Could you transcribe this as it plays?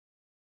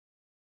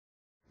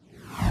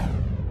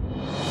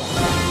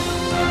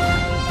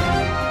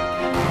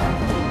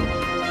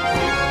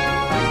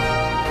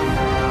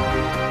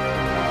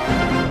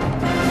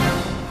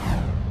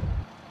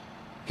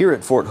Here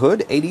at Fort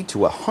Hood, 80 to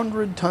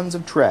 100 tons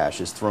of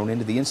trash is thrown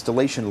into the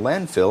installation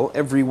landfill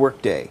every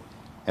workday.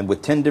 And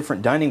with 10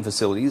 different dining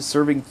facilities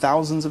serving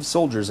thousands of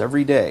soldiers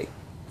every day,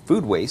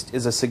 food waste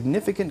is a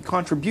significant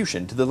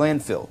contribution to the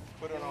landfill.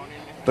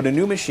 But a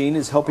new machine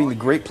is helping the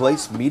Great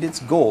Place meet its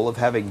goal of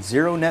having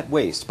zero net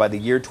waste by the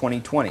year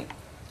 2020.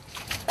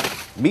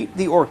 Meet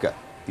the ORCA,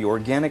 the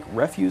Organic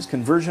Refuse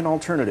Conversion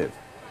Alternative.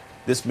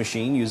 This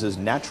machine uses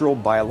natural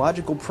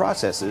biological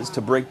processes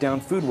to break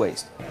down food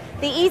waste.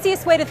 The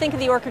easiest way to think of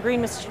the ORCA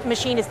Green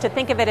machine is to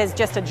think of it as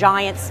just a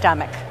giant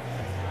stomach.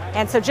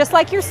 And so just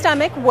like your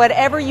stomach,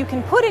 whatever you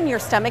can put in your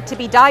stomach to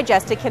be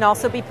digested can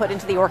also be put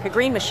into the ORCA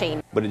Green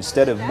machine. But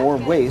instead of more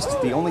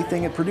waste, the only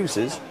thing it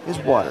produces is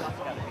water.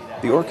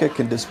 The ORCA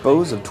can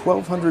dispose of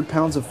 1,200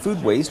 pounds of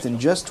food waste in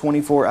just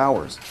 24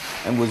 hours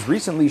and was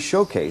recently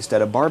showcased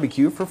at a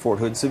barbecue for Fort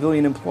Hood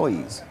civilian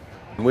employees.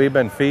 We've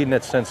been feeding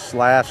it since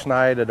last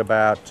night at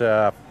about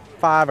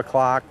 5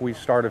 o'clock. We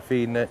started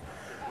feeding it,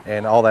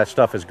 and all that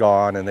stuff is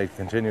gone, and they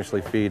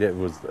continuously feed it. It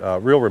was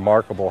real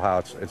remarkable how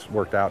it's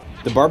worked out.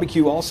 The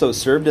barbecue also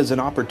served as an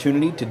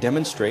opportunity to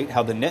demonstrate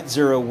how the net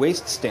zero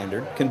waste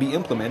standard can be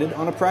implemented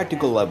on a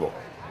practical level.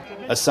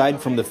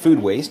 Aside from the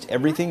food waste,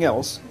 everything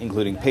else,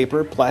 including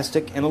paper,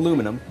 plastic, and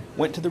aluminum,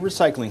 went to the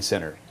recycling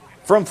center.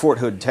 From Fort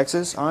Hood,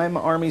 Texas, I'm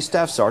Army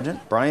Staff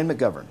Sergeant Brian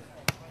McGovern.